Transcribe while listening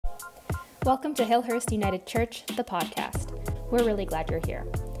Welcome to Hillhurst United Church, the podcast. We're really glad you're here.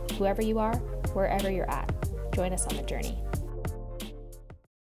 Whoever you are, wherever you're at, join us on the journey.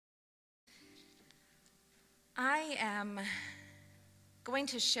 I am going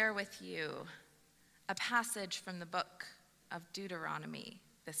to share with you a passage from the book of Deuteronomy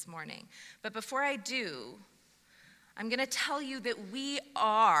this morning. But before I do, I'm going to tell you that we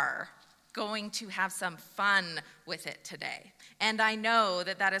are going to have some fun with it today. And I know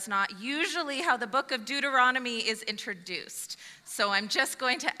that that is not usually how the book of Deuteronomy is introduced. So I'm just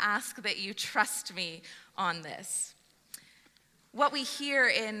going to ask that you trust me on this. What we hear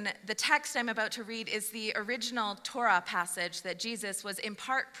in the text I'm about to read is the original Torah passage that Jesus was in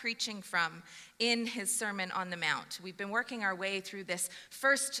part preaching from in his Sermon on the Mount. We've been working our way through this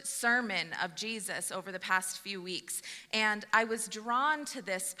first sermon of Jesus over the past few weeks, and I was drawn to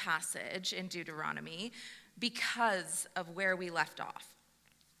this passage in Deuteronomy because of where we left off.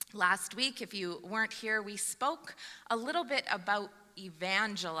 Last week, if you weren't here, we spoke a little bit about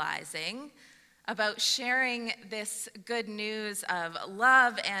evangelizing, about sharing this good news of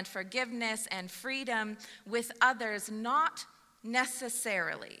love and forgiveness and freedom with others, not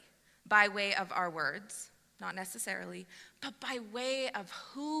necessarily by way of our words, not necessarily, but by way of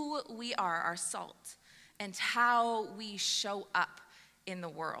who we are, our salt, and how we show up in the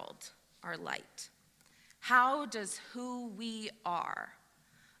world, our light. How does who we are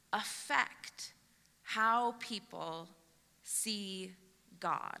affect how people see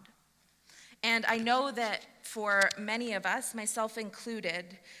God? And I know that for many of us, myself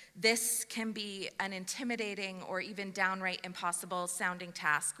included, this can be an intimidating or even downright impossible sounding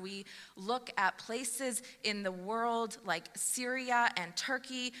task. We look at places in the world like Syria and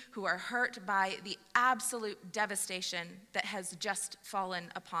Turkey who are hurt by the absolute devastation that has just fallen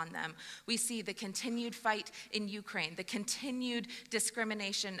upon them. We see the continued fight in Ukraine, the continued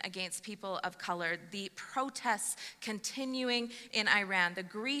discrimination against people of color, the protests continuing in Iran, the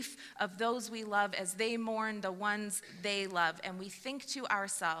grief of those we love as they mourn the ones they love. And we think to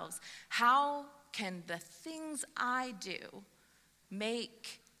ourselves, how can the things I do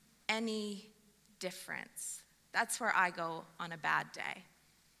make any difference? That's where I go on a bad day.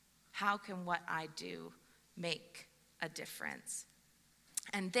 How can what I do make a difference?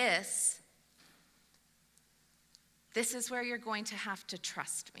 And this is where you're going to have to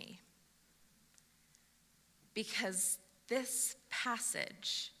trust me. Because this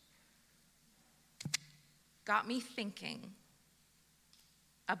passage got me thinking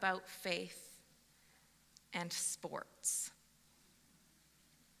about faith and sports.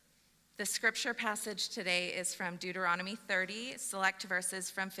 The scripture passage today is from Deuteronomy 30, select verses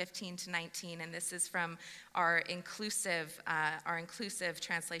from 15 to 19, and this is from our inclusive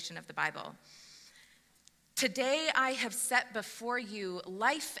translation of the Bible. Today I have set before you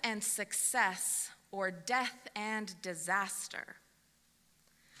life and success, or death and disaster.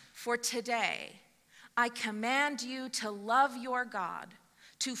 For today I command you to love your God,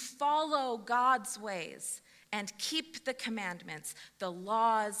 to follow God's ways, and keep the commandments, the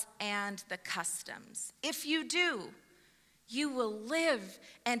laws, and the customs. If you do, you will live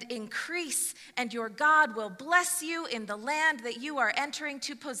and increase, and your God will bless you in the land that you are entering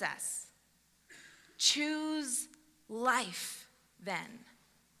to possess. Choose life, then,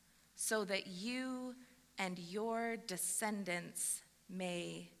 so that you and your descendants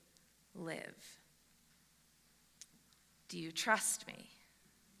may live. Do you trust me?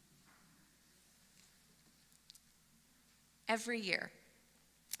 Every year,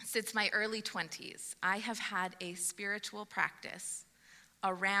 since my early 20s, I have had a spiritual practice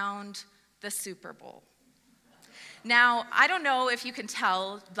around the Super Bowl. Now, I don't know if you can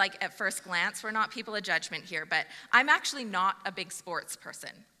tell, like at first glance, we're not people of judgment here, but I'm actually not a big sports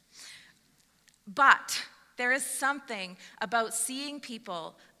person. But there is something about seeing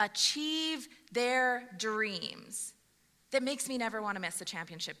people achieve their dreams that makes me never want to miss a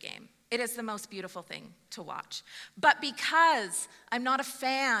championship game. It is the most beautiful thing to watch. But because I'm not a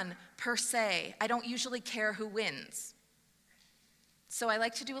fan per se, I don't usually care who wins. So I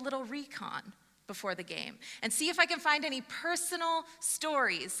like to do a little recon before the game and see if I can find any personal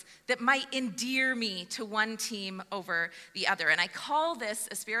stories that might endear me to one team over the other. And I call this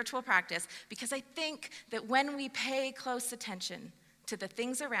a spiritual practice because I think that when we pay close attention to the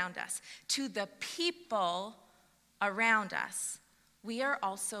things around us, to the people around us, we are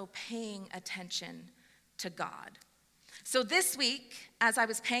also paying attention to God. So this week, as I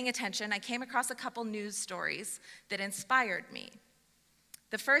was paying attention, I came across a couple news stories that inspired me.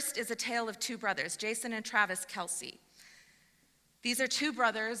 The first is a tale of two brothers, Jason and Travis Kelce. These are two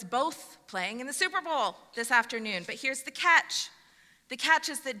brothers, both playing in the Super Bowl this afternoon. But here's the catch. The catch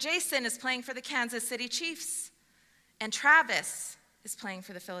is that Jason is playing for the Kansas City Chiefs, and Travis is playing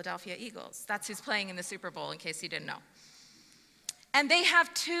for the Philadelphia Eagles. That's who's playing in the Super Bowl, in case you didn't know. And they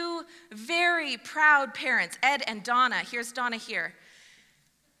have two very proud parents, Ed and Donna. Here's Donna here.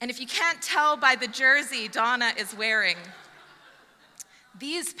 And if you can't tell by the jersey Donna is wearing,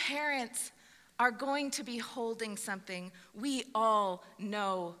 these parents are going to be holding something we all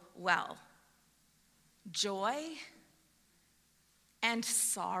know well: joy and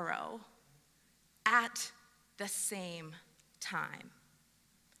sorrow at the same time.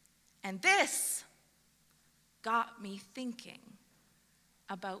 And this got me thinking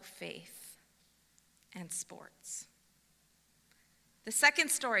about faith and sports. The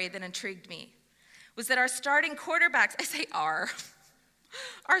second story that intrigued me was that our starting quarterbacks, I say our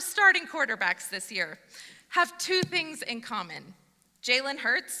starting quarterbacks this year have two things in common. Jalen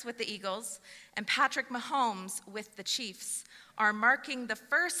Hurts with the Eagles and Patrick Mahomes with the Chiefs are marking the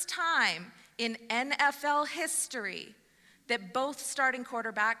first time in NFL history that both starting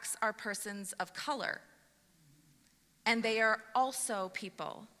quarterbacks are persons of color. And they are also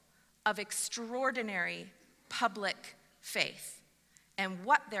people of extraordinary public faith, and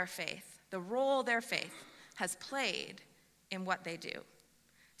what their faith, the role their faith has played in what they do.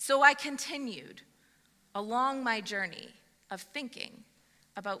 So I continued along my journey of thinking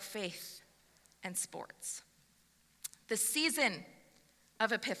about faith and sports. The season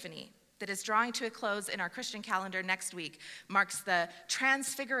of Epiphany that is drawing to a close in our Christian calendar next week marks the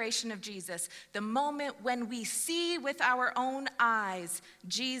transfiguration of Jesus, the moment when we see with our own eyes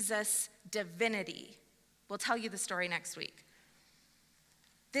Jesus' divinity. We'll tell you the story next week.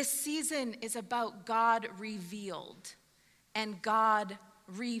 This season is about God revealed and God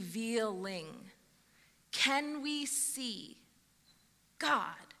revealing. Can we see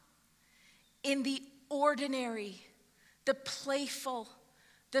God in the ordinary, the playful,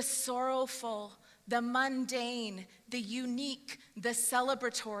 the sorrowful, the mundane, the unique, the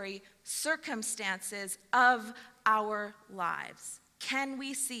celebratory circumstances of our lives? Can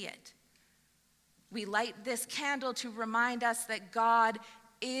we see it? We light this candle to remind us that God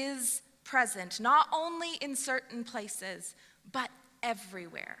is present, not only in certain places, but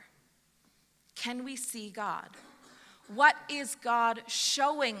everywhere. Can we see God? What is God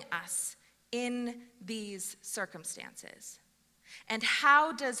showing us in these circumstances? And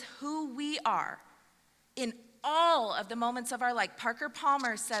how does who we are in all of the moments of our life, Parker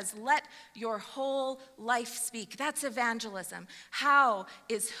Palmer says, let your whole life speak. That's evangelism. How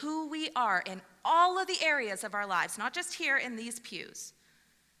is who we are in all of the areas of our lives, not just here in these pews,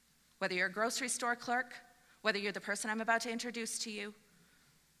 whether you're a grocery store clerk, whether you're the person I'm about to introduce to you,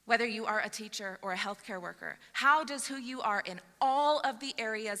 whether you are a teacher or a healthcare worker, how does who you are in all of the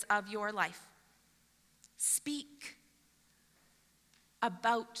areas of your life speak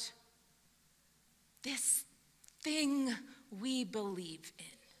about this thing we believe in?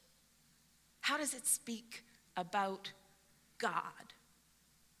 How does it speak about God,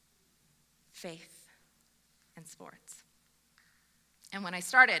 faith, and sports? And when I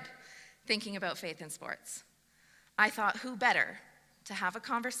started thinking about faith and sports, I thought, who better to have a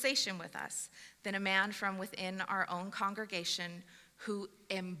conversation with us than a man from within our own congregation who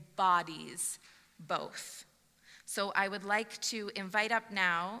embodies both. So I would like to invite up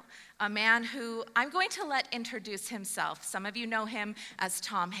now a man who I'm going to let introduce himself. Some of you know him as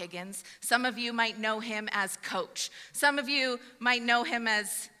Tom Higgins. Some of you might know him as Coach. Some of you might know him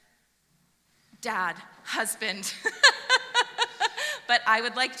as dad, husband. But I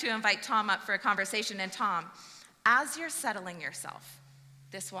would like to invite Tom up for a conversation. And Tom, as you're settling yourself,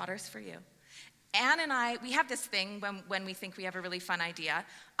 this water's for you. Anne and I, we have this thing when we think we have a really fun idea.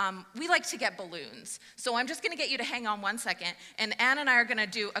 We like to get balloons. So I'm just going to get you to hang on 1 second, and Anne and I are going to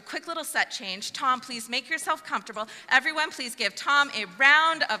do a quick little set change. Tom, please make yourself comfortable. Everyone, please give Tom a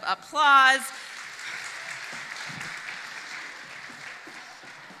round of applause.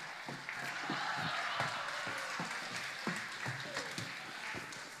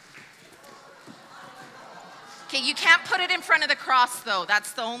 Okay, you can't put it in front of the cross, though.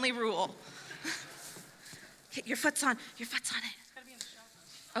 That's the only rule. Okay, your foot's on it. It's gotta be in the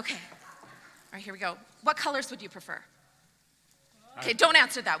shot. Okay. All right, here we go. What colors would you prefer? Okay, don't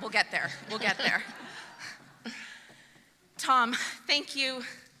answer that. We'll get there. Tom, thank you.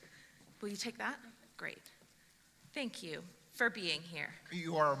 Will you take that? Great. Thank you for being here.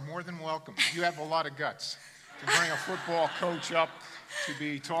 You are more than welcome. You have a lot of guts to bring a football coach up to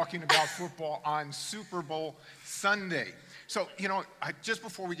be talking about football on Super Bowl Sunday. So, just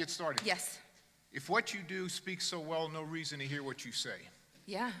before we get started. Yes. If what you do speaks so well, no reason to hear what you say.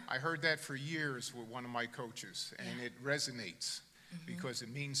 Yeah. I heard that for years with one of my coaches, and it resonates. because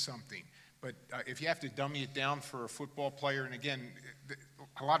it means something. But if you have to dummy it down for a football player, and again,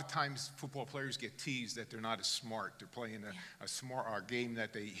 a lot of times football players get teased that they're not as smart. They're playing a game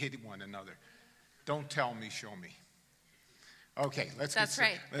that they hit one another. Don't tell me, show me. Okay, let's have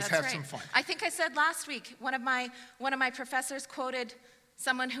some fun. I think I said last week, one of my professors quoted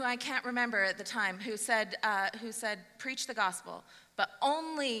someone who I can't remember at the time, who said, preach the gospel, but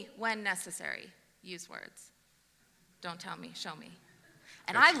only when necessary, use words. Don't tell me, show me.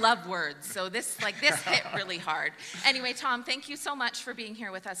 And I love words, so this hit really hard. Anyway, Tom, thank you so much for being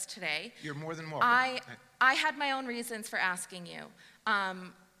here with us today. You're more than welcome. I had my own reasons for asking you,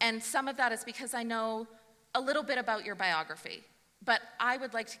 and some of that is because I know a little bit about your biography, but I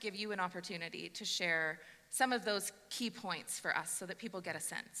would like to give you an opportunity to share some of those key points for us so that people get a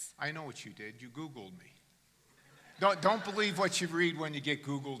sense. I know what you did. You Googled me. Don't believe what you read when you get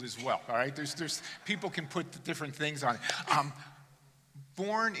Googled as well, all right? There's people can put different things on it.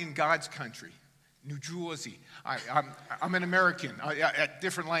 Born in God's country, New Jersey. I'm an American, a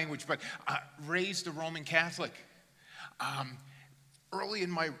different language, but raised a Roman Catholic. Early in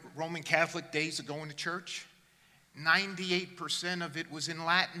my Roman Catholic days of going to church, 98% of it was in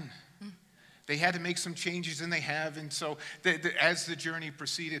Latin. They had to make some changes, and they have, and so as the journey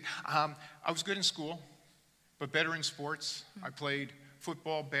proceeded, I was good in school, but better in sports. I played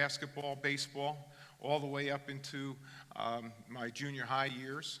football, basketball, baseball, all the way up into my junior high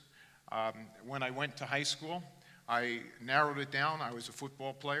years. When I went to high school, I narrowed it down. I was a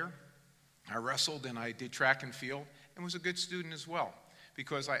football player. I wrestled, and I did track and field, and was a good student as well,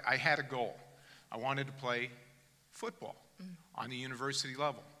 because I had a goal. I wanted to play football on the university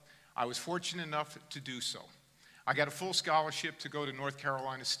level. I was fortunate enough to do so. I got a full scholarship to go to North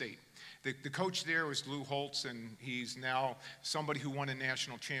Carolina State. The coach there was Lou Holtz, and he's now somebody who won a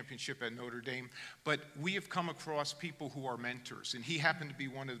national championship at Notre Dame. But we have come across people who are mentors, and he happened to be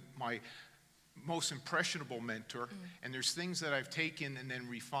one of my most impressionable mentor, and there's things that I've taken and then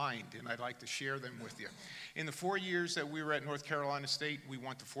refined, and I'd like to share them with you. In the 4 years that we were at North Carolina State, we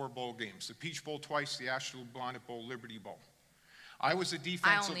went to 4 bowl games: the Peach Bowl twice, the Asheville Bonnet Bowl, Liberty Bowl. I was a defensive...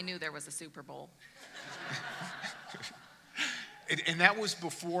 I only knew there was a Super Bowl. And that was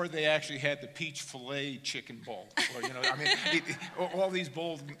before they actually had the Peach Filet Chicken Bowl. Or, all these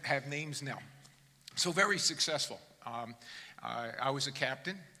bowls have names now. So very successful. I was a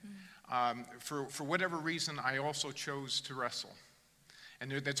captain. For whatever reason, I also chose to wrestle.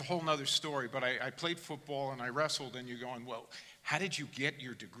 And that's a whole nother story, but I played football and I wrestled, and you're going, well, how did you get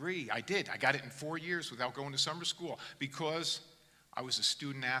your degree? I did. I got it in 4 years without going to summer school because I was a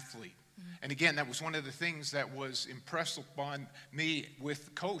student athlete. And again, that was one of the things that was impressed upon me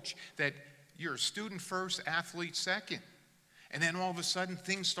with Coach, that you're a student first, athlete second. And then all of a sudden,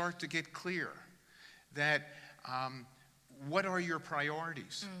 things start to get clear. That what are your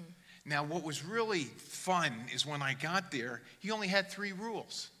priorities? Now, what was really fun is when I got there, he only had 3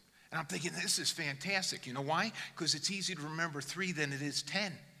 rules. And I'm thinking, this is fantastic. You know why? Because it's easier to remember 3 than it is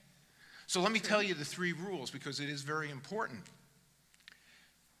 10. So let me tell you the 3 rules, because it is very important.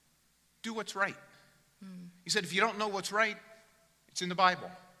 Do what's right. He said, if you don't know what's right, it's in the Bible.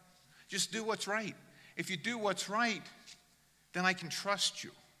 Just do what's right. If you do what's right, then I can trust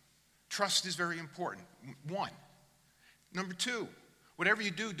you. Trust is very important. 1. Number 2, whatever you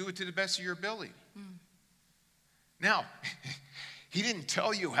do, do it to the best of your ability. Now, he didn't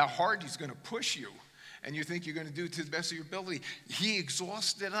tell you how hard he's going to push you, and you think you're going to do it to the best of your ability. He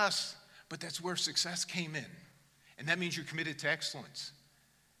exhausted us, but that's where success came in. And that means you're committed to excellence.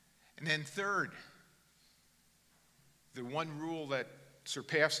 And then 3rd, the one rule that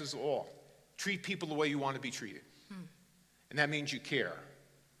surpasses all: treat people the way you want to be treated. And that means you care.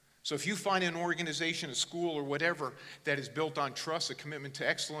 So if you find an organization, a school, or whatever that is built on trust, a commitment to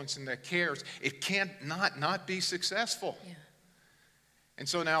excellence, and that cares, it can't not be successful. Yeah. And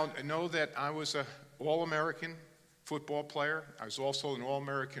so now know that I was an All-American football player. I was also an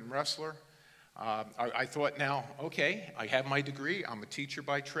All-American wrestler. I thought, now, okay, I have my degree. I'm a teacher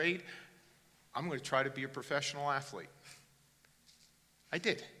by trade. I'm going to try to be a professional athlete. I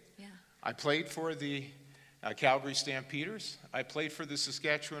did. Yeah. I played for the Calgary Stampeders. I played for the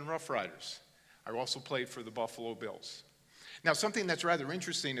Saskatchewan Roughriders. I also played for the Buffalo Bills. Now, something that's rather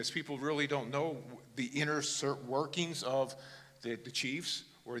interesting is people really don't know the inner workings of the Chiefs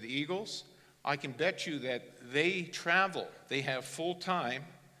or the Eagles. I can bet you that they travel. They have full-time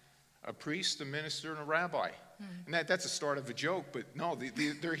a priest, a minister, and a rabbi. And that's the start of a joke, but no,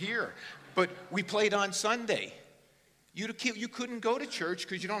 they're here. But we played on Sunday. You couldn't go to church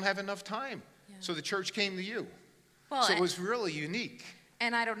because you don't have enough time. Yeah. So the church came to you. Well, so it was really unique.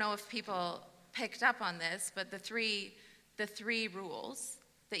 And I don't know if people picked up on this, but the three the 3 rules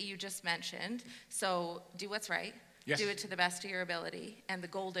that you just mentioned. So do what's right, Yes. do it to the best of your ability, and the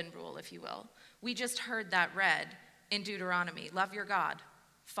golden rule, if you will. We just heard that read in Deuteronomy. Love your God,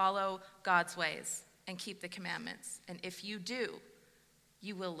 follow God's ways, and keep the commandments. And if you do,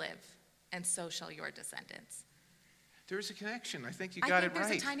 you will live, and so shall your descendants. There's a connection. I think you got it right.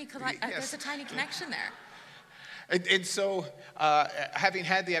 There's a tiny connection there. And so, having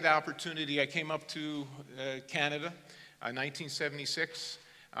had that opportunity, I came up to Canada in 1976.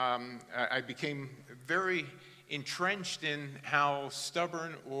 I became very entrenched in how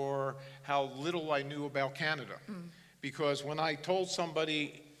stubborn or how little I knew about Canada. Because when I told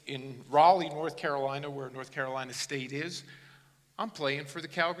somebody in Raleigh, North Carolina, where North Carolina State is, I'm playing for the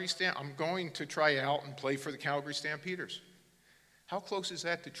Calgary I'm going to try out and play for the Calgary Stampeders. How close is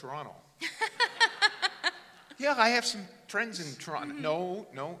that to Toronto? Yeah, I have some friends in Toronto.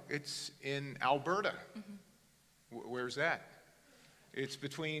 No, it's in Alberta. Where's that? It's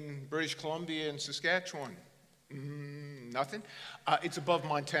between British Columbia and Saskatchewan. Nothing. It's above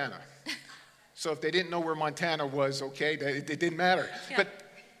Montana. So if they didn't know where Montana was, okay, it didn't matter. Yeah. But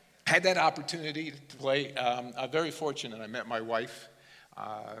had that opportunity to play. Very fortunate. I met my wife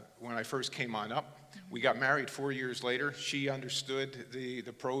when I first came on up. We got married 4 years later. She understood the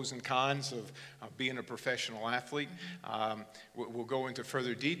pros and cons of being a professional athlete. We'll go into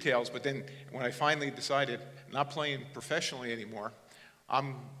further details, but then when I finally decided not playing professionally anymore,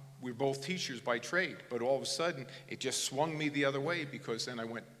 we're both teachers by trade, but all of a sudden it just swung me the other way, because then I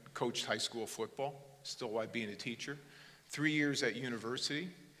coached high school football, still while being a teacher, 3 years at university.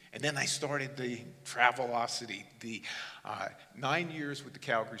 And then I started the Travelocity, the 9 years with the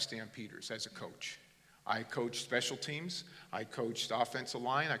Calgary Stampeders as a coach. I coached special teams, I coached offensive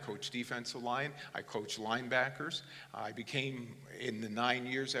line, I coached defensive line, I coached linebackers. I became, in the 9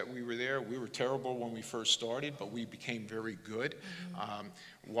 years that we were there, we were terrible when we first started, but we became very good.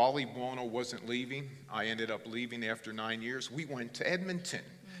 Wally Buono wasn't leaving. I ended up leaving after 9 years. We went to Edmonton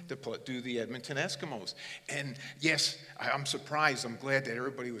to do the Edmonton Eskimos. And yes, I'm surprised. I'm glad that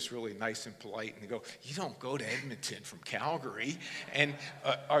everybody was really nice and polite, and they go, you don't go to Edmonton from Calgary. And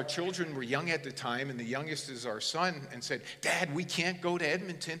our children were young at the time, and the youngest is our son, and said, Dad, we can't go to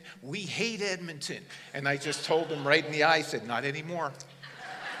Edmonton. We hate Edmonton. And I just told him right in the eye, I said, not anymore.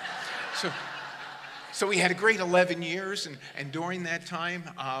 So we had a great 11 years, and during that time,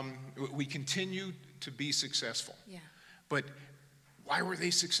 we continued to be successful. Yeah. But why were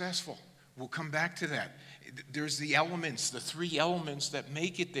they successful? We'll come back to that. There's the elements, the 3 elements that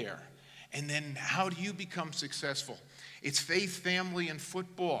make it there. And then how do you become successful? It's faith, family, and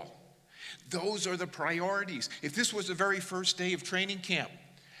football. Those are the priorities. If this was the very first day of training camp,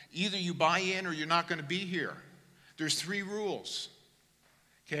 either you buy in or you're not going to be here. There's 3 rules,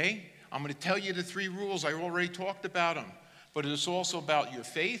 okay? I'm going to tell you the 3 rules. I already talked about them. But it's also about your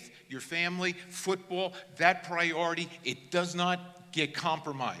faith, your family, football, that priority. It does not get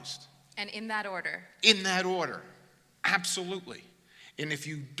compromised. And in that order. In that order. Absolutely. And if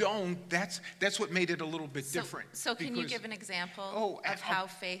you don't, that's what made it a little bit different. So can you give an example of how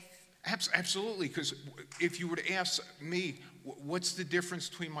faith... Absolutely, because if you were to ask me, what's the difference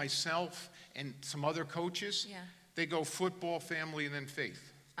between myself and some other coaches? Yeah. They go football, family, and then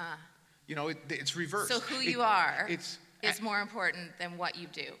faith. You know, it's reversed. So who you are is more important than what you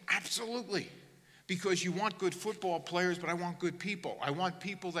do. Absolutely. Because you want good football players, but I want good people. I want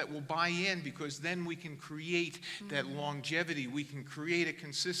people that will buy in, because then we can create that longevity. We can create a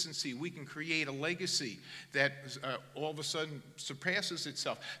consistency. We can create a legacy that all of a sudden surpasses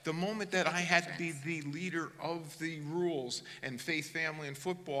itself. The moment that I had to be the leader of the rules and faith, family, and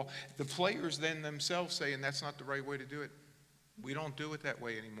football, the players then themselves say, and that's not the right way to do it. We don't do it that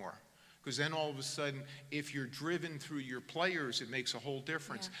way anymore. Because then all of a sudden, if you're driven through your players, it makes a whole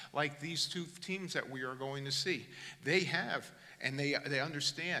difference. Yeah. Like these 2 teams that we are going to see. They have, and they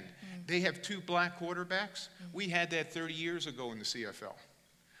understand. They have 2 black quarterbacks. We had that 30 years ago in the CFL.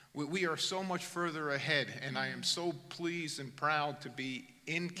 We are so much further ahead, and I am so pleased and proud to be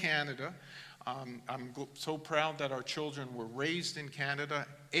in Canada. I'm so proud that our children were raised in Canada,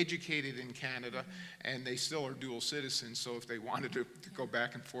 educated in Canada, and they still are dual citizens, so if they wanted to go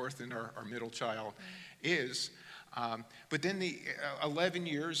back and forth, and our middle child is. But then the 11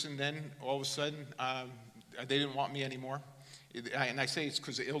 years, and then all of a sudden, they didn't want me anymore. And I say it's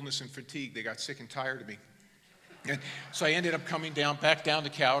because of illness and fatigue. They got sick and tired of me. And so I ended up coming back down to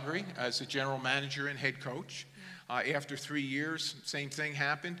Calgary as a general manager and head coach. After 3 years, same thing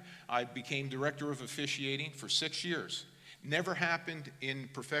happened. I became director of officiating for 6 years. Never happened in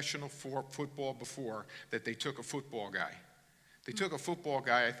professional football before that they took a football guy. They took a football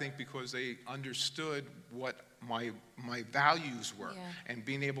guy, I think, because they understood what my values were, and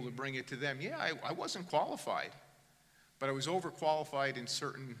being able to bring it to them. Yeah, I wasn't qualified, but I was overqualified in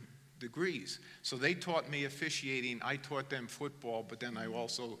certain degrees. So they taught me officiating, I taught them football, but then I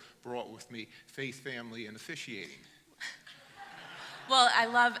also brought with me faith, family, and officiating. Well, I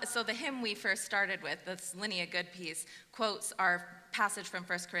love, so the hymn we first started with, this Linnea Good piece, quotes our passage from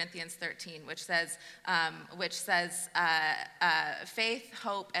 1 Corinthians 13, which says, faith,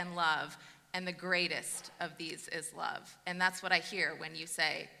 hope, and love, and the greatest of these is love. And that's what I hear when you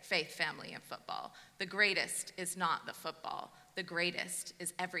say faith, family, and football. The greatest is not the football. The greatest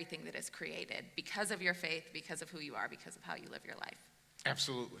is everything that is created because of your faith, because of who you are, because of how you live your life.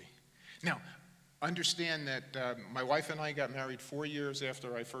 Absolutely. Now, understand that my wife and I got married 4 years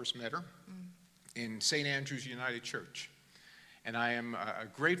after I first met her in St. Andrew's United Church. And I am a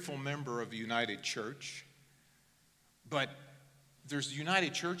grateful member of the United Church, but there's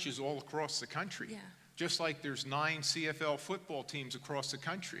United Churches all across the country. Yeah. Just like there's 9 CFL football teams across the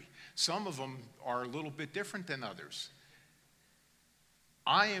country. Some of them are a little bit different than others.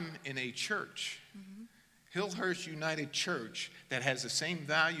 I am in a church, Hillhurst United Church, that has the same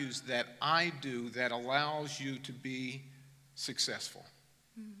values that I do, that allows you to be successful.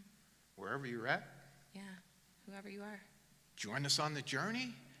 Wherever you're at. Yeah, whoever you are. Join us on the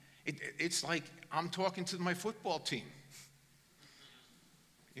journey. It's like I'm talking to my football team.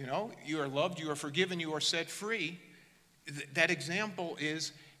 You know, you are loved, you are forgiven, you are set free. That example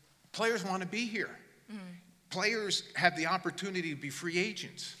is players want to be here. Players have the opportunity to be free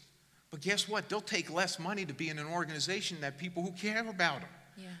agents. But guess what? They'll take less money to be in an organization that people who care about them.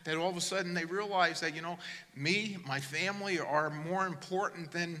 Yeah. That all of a sudden they realize that, you know, me, my family are more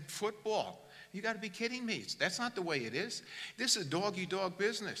important than football. You got to be kidding me. That's not the way it is. This is a dog-eat-dog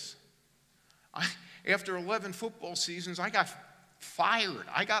business. After 11 football seasons, I got fired.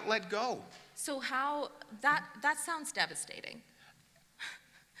 I got let go. So how, that sounds devastating.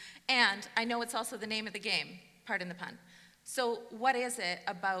 And I know it's also the name of the game, pardon the pun. So what is it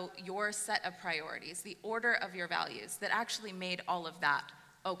about your set of priorities, the order of your values, that actually made all of that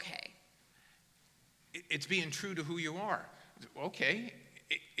okay? It's being true to who you are. Okay,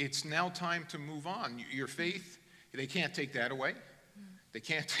 it's now time to move on. Your faith, they can't take that away. They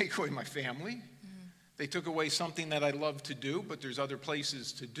can't take away my family. They took away something that I love to do, but there's other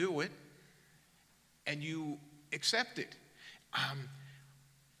places to do it. And you accept it.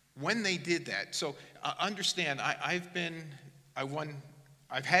 When they did that, so understand, I've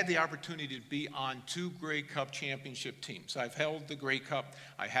had the opportunity to be on 2 Grey Cup championship teams. I've held the Grey Cup.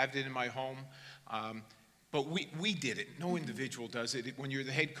 I have it in my home. But we did it. No individual does it. When you're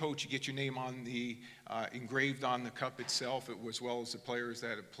the head coach, you get your name on the engraved on the cup itself, as well as the players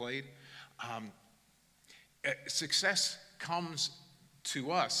that have played. Success comes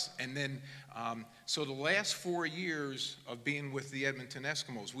to us, and then so the last 4 years of being with the Edmonton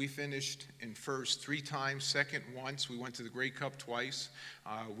Eskimos, we finished in first 3 times, second once. We went to the Grey Cup twice.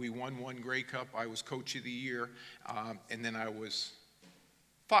 We won 1 Grey Cup. I was coach of the year, and then I was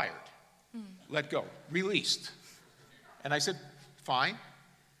fired, let go, released. And I said, fine,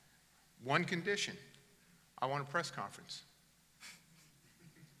 1 condition, I want a press conference.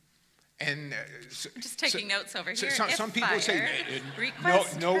 And I'm just taking notes over here. Some people say,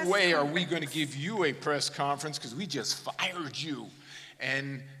 no way are we going to give you a press conference because we just fired you.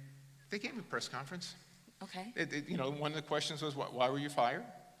 And they gave me a press conference. Okay. You know, one of the questions was, why were you fired? I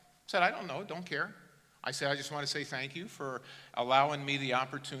said, I don't know, don't care. I said, I just want to say thank you for allowing me the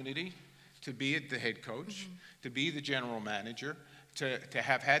opportunity to be the head coach, to be the general manager, to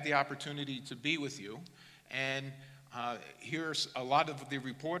have had the opportunity to be with you. And here's a lot of the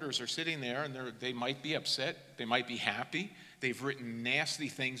reporters are sitting there, and they might be upset, they might be happy. They've written nasty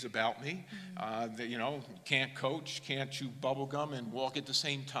things about me. That, you know, can't coach, can't chew bubble gum and walk at the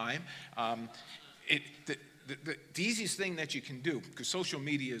same time. The easiest thing that you can do, because social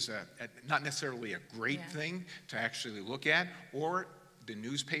media is not necessarily a great thing to actually look at, or the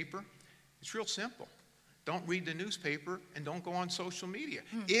newspaper, it's real simple. Don't read the newspaper and don't go on social media.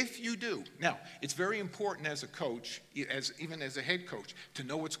 If you do, now, it's very important as a coach, even as a head coach, to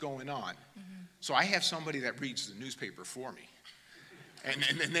know what's going on. So I have somebody that reads the newspaper for me.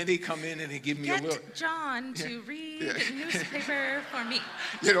 And then they come in and they give me a little... Get John to read the newspaper for me.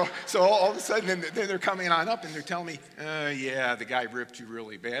 You know, so all of a sudden, then they're coming on up and they're telling me, yeah, the guy ripped you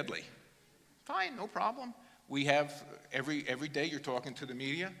really badly. Fine, no problem. We have, every day you're talking to the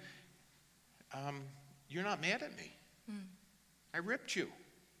media. You're not mad at me. I ripped you.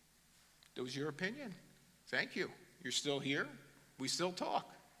 That was your opinion. Thank you. You're still here. We still talk.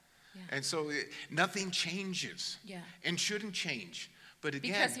 Yeah. And so nothing changes. Yeah. And shouldn't change. But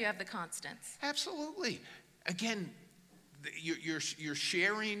again, Because you have the constants. absolutely. Again, you're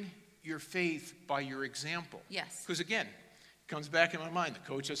sharing your faith by your example. Yes. Because again, it comes back in my mind. The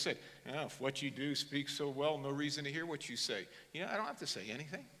coach has said, if what you do speaks so well, no reason to hear what you say. I don't have to say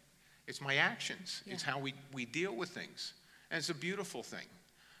anything. It's my actions. Yeah. It's how we deal with things. And it's a beautiful thing.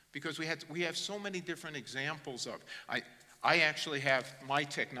 Because we have so many different examples of. I actually have my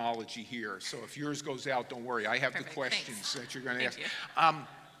technology here, so if yours goes out, don't worry. I have Perfect. the questions Thanks. that you're going to ask. You.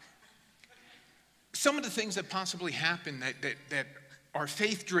 Some of the things that possibly happen that are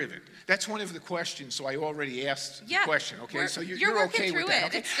faith-driven. That's one of the questions, so I already asked the question, okay? So you're working okay through with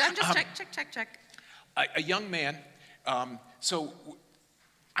that, it. okay? I'm just check. A young man, so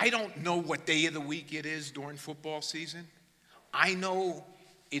I don't know what day of the week it is during football season. I know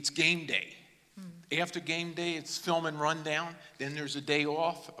it's game day. After game day, it's film and rundown. Then there's a day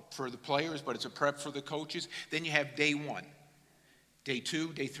off for the players, but it's a prep for the coaches. Then you have day 1, day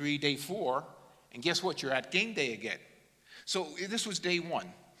 2, day 3, day 4, and guess what? You're at game day again. So this was day 1,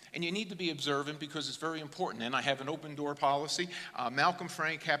 and you need to be observant because it's very important. And I have an open door policy. Malcolm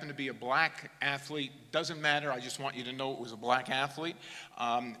Frank happened to be a black athlete. Doesn't matter. I just want you to know it was a black athlete.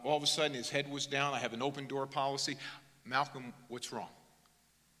 All of a sudden, his head was down. I have an open door policy. Malcolm, what's wrong?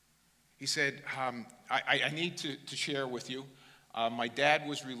 He said, I need to share with you. My dad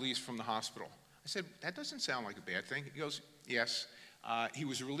was released from the hospital. I said, that doesn't sound like a bad thing. He goes, yes. He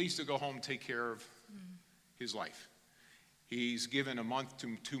was released to go home and take care of his life. He's given a month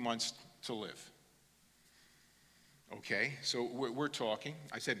to 2 months to live. Okay, so we're talking.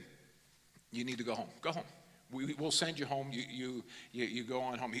 I said, you need to go home. Go home. We'll send you home. You go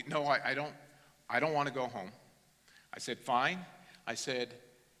on home. No, I don't want to go home. I said, fine. I said,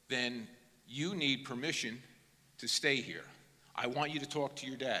 then you need permission to stay here. I want you to talk to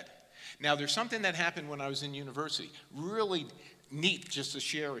your dad. Now, there's something that happened when I was in university, really neat just to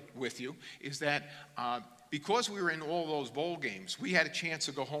share it with you, is that because we were in all those bowl games, we had a chance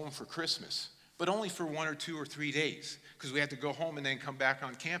to go home for Christmas, but only for 1 or 2 or 3 days, because we had to go home and then come back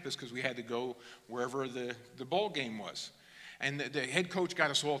on campus because we had to go wherever the bowl game was. And the head coach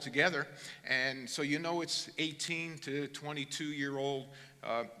got us all together, and so it's 18 to 22-year-old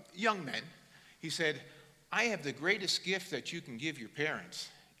young men. He said, I have the greatest gift that you can give your parents,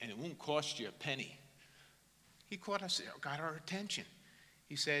 and it won't cost you a penny. He got our attention.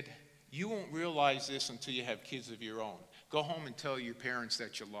 He said, you won't realize this until you have kids of your own. Go home and tell your parents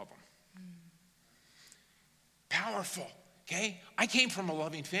that you love them. Powerful, okay? I came from a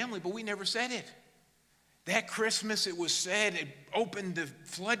loving family, but we never said it. That Christmas, it was said, it opened the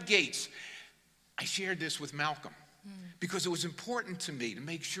floodgates. I shared this with Malcolm because it was important to me to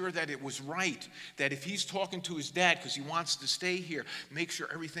make sure that it was right, that if he's talking to his dad because he wants to stay here, make sure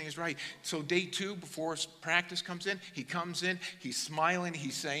everything is right. So day 2, before practice comes in, he comes in, he's smiling,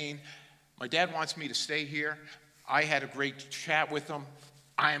 he's saying, my dad wants me to stay here. I had a great chat with him.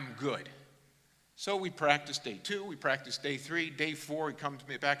 I'm good. So we practiced day 2, we practiced day 3, day 4, he comes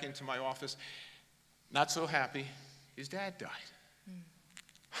back into my office. Not so happy, his dad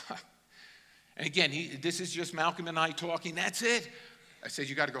died. And again, this is just Malcolm and I talking, that's it. I said,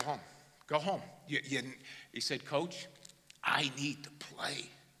 you got to go home. Go home. He said, Coach, I need to play.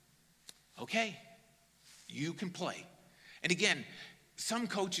 Okay, you can play. And again, some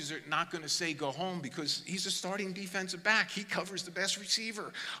coaches are not going to say go home because he's a starting defensive back. He covers the best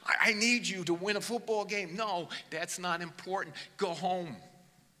receiver. I need you to win a football game. No, that's not important. Go home.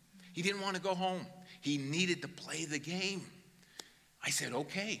 He didn't want to go home. He needed to play the game. I said,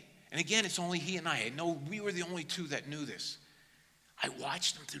 okay. And again, it's only he and I. I know we were the only 2 that knew this. I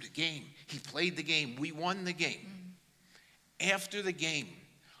watched him through the game. He played the game. We won the game. After the game,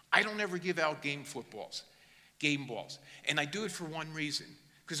 I don't ever give out game balls. And I do it for one reason.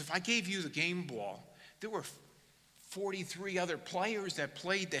 Because if I gave you the game ball, there were 43 other players that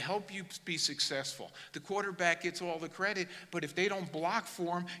played to help you be successful. The quarterback gets all the credit, but if they don't block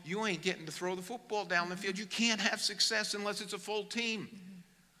for him, you ain't getting to throw the football down the field. You can't have success unless it's a full team.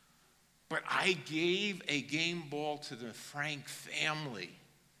 But I gave a game ball to the Frank family,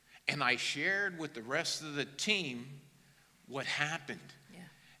 and I shared with the rest of the team what happened. Yeah.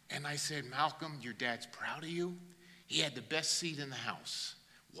 And I said, Malcolm, your dad's proud of you. He had the best seat in the house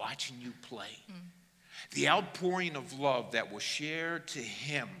watching you play. The outpouring of love that was shared to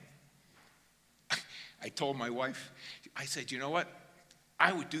him. I told my wife, I said, you know what?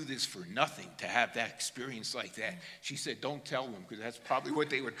 I would do this for nothing to have that experience like that. She said, don't tell them because that's probably what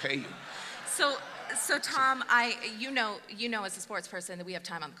they would pay you. So Tom, you know as a sports person that we have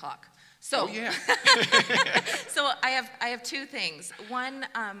time on the clock. So, Oh, yeah. so I have two things. One,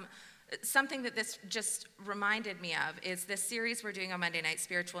 something that this just reminded me of is this series we're doing on Monday night,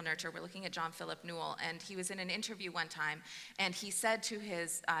 Spiritual Nurture. We're looking at John Philip Newell, and he was in an interview one time, and he said to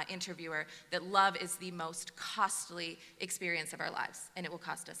his interviewer that love is the most costly experience of our lives, and it will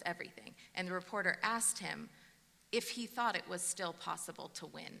cost us everything. And the reporter asked him if he thought it was still possible to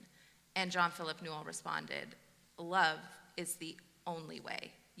win. And John Philip Newell responded, love is the only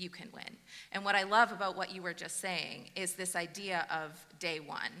way you can win. And what I love about what you were just saying is this idea of day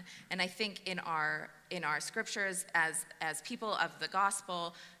one. And I think in our scriptures as people of the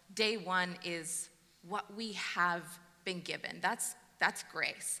gospel, day one is what we have been given. That's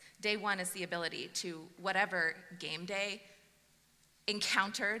grace. Day one is the ability to, whatever game day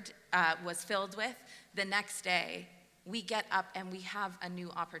encountered was filled with, the next day we get up and we have a new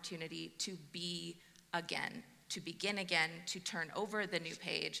opportunity to be again, to begin again, to turn over the new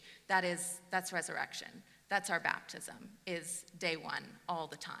page. That's resurrection. That's our baptism, is day one all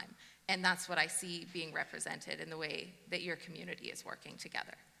the time. And that's what I see being represented in the way that your community is working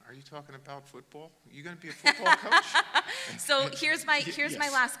together. Are you talking about football? Are you going to be a football coach? So here's my Yes.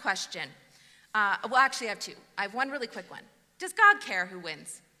 last question. Well, actually, I have two. I have one really quick one. Does God care who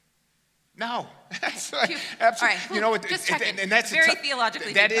wins? No, that's All absolutely. right, You know what? just checking. And that's Very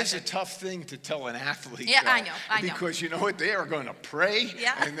theologically That deep is a question. tough thing to tell an athlete. Yeah, though, I know. Because you know what? They are going to pray,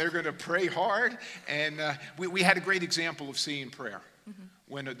 Yeah. and they're going to pray hard. And we had a great example of seeing prayer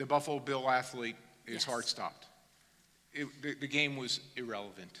when the Buffalo Bill athlete, his Yes. heart stopped. The game was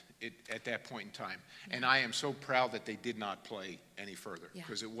irrelevant at that point in time. And I am so proud that they did not play any further Yeah.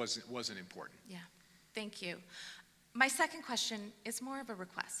 because it wasn't important. Yeah, thank you. My second question is more of a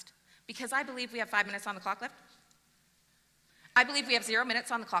request, because I believe we have 5 minutes on the clock left. I believe we have 0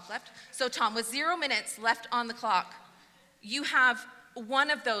 minutes on the clock left. So Tom, with 0 minutes left on the clock, you have one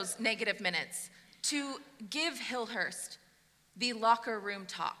of those negative minutes to give Hillhurst the locker room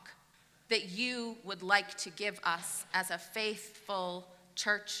talk that you would like to give us as a faithful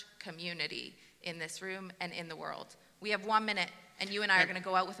church community in this room and in the world. We have 1 minute, and you and I are going to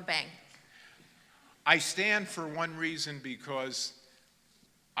go out with a bang. I stand for one reason, because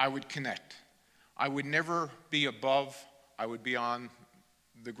I would connect. I would never be above, I would be on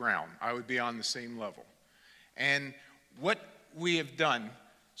the ground. I would be on the same level. And what we have done,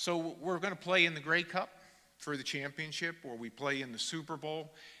 so we're going to play in the Grey Cup for the championship, or we play in the Super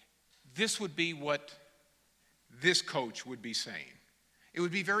Bowl. This would be what this coach would be saying. It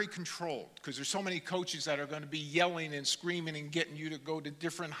would be very controlled, because there's so many coaches that are going to be yelling and screaming and getting you to go to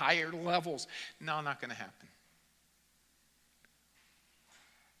different higher levels. No, not going to happen.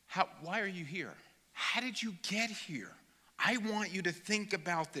 Why are you here? How did you get here? I want you to think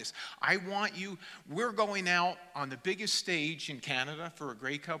about this. We're going out on the biggest stage in Canada for a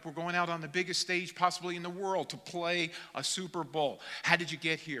Grey Cup. We're going out on the biggest stage possibly in the world to play a Super Bowl. How did you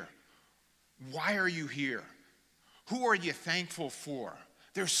get here? Why are you here? Who are you thankful for?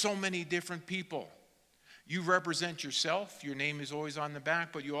 There's so many different people. You represent yourself. Your name is always on the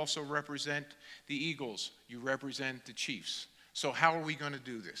back, but you also represent the Eagles. You represent the Chiefs. So how are we going to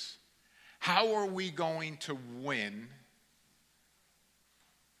do this? How are we going to win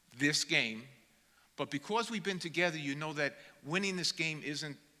this game? But because we've been together, you know that winning this game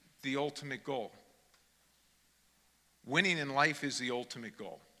isn't the ultimate goal. Winning in life is the ultimate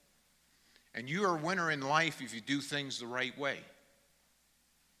goal. And you're a winner in life if you do things the right way.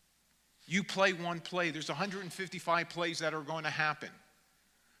 You play one play. There's 155 plays that are going to happen.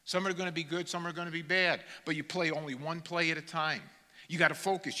 Some are going to be good, some are going to be bad. But you play only one play at a time. You got to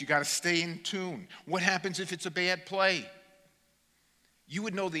focus. You got to stay in tune. What happens if it's a bad play? You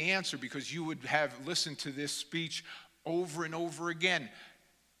would know the answer because you would have listened to this speech over and over again.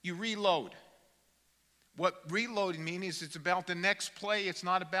 You reload. What reloading means is it's about the next play. It's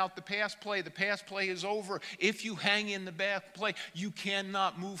not about the past play. The past play is over. If you hang in the back play, you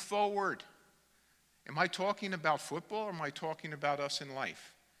cannot move forward. Am I talking about football, or am I talking about us in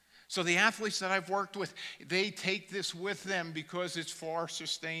life? So the athletes that I've worked with, they take this with them because it's far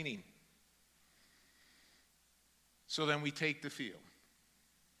sustaining. So then we take the field.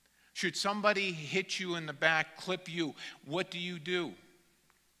 Should somebody hit you in the back, clip you, what do?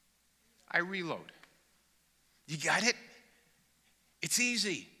 I reload. You got it? It's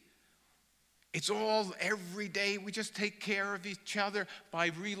easy. It's all every day. We just take care of each other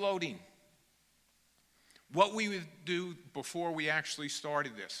by reloading. What we would do before we actually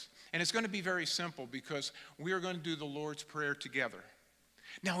started this. And it's going to be very simple because we are going to do the Lord's Prayer together.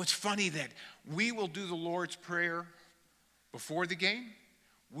 Now, it's funny that we will do the Lord's Prayer before the game.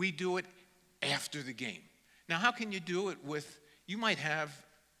 We do it after the game. Now, how can you do it with, you might have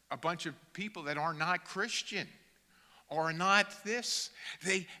a bunch of people that are not Christian or not this.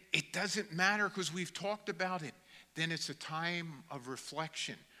 It doesn't matter because we've talked about it. Then it's a time of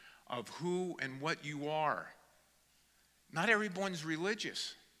reflection of who and what you are. Not everyone's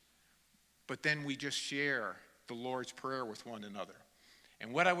religious, but then we just share the Lord's Prayer with one another.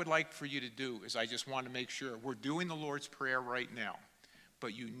 And what I would like for you to do is I just want to make sure we're doing the Lord's Prayer right now,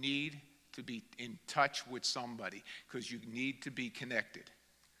 but you need to be in touch with somebody because you need to be connected.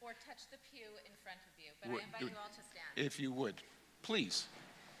 Or touch the pew in front of you, but I invite you all to stand. If you would, please.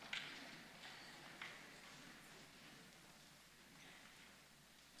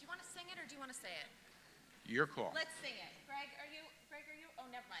 Do you want to sing it or do you want to say it? Your call. Let's sing it. Greg, are you? Oh,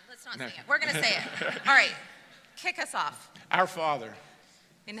 never mind. Let's not sing it. We're going to say it. All right. Kick us off. Our Father,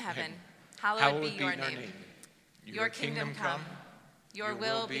 in heaven, hallowed be your name. Your kingdom come. Your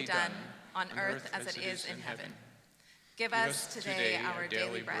will be done on earth as it is in heaven. Give us today our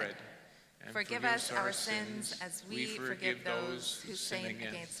daily bread. Forgive us our sins as we forgive those who sin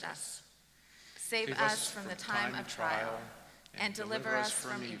against us. Save us from the time of trial and deliver us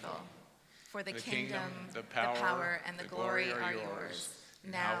from evil. For the kingdom, the power, and the glory are yours,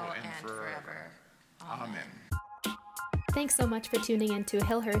 now and forever. Amen. Thanks so much for tuning in to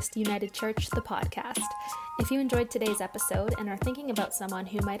Hillhurst United Church, the podcast. If you enjoyed today's episode and are thinking about someone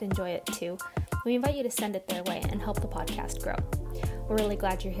who might enjoy it too, we invite you to send it their way and help the podcast grow. We're really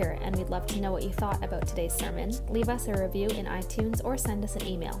glad you're here, and we'd love to know what you thought about today's sermon. Leave us a review in iTunes or send us an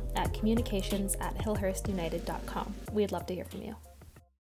email at communications@hillhurstunited.com. We'd love to hear from you.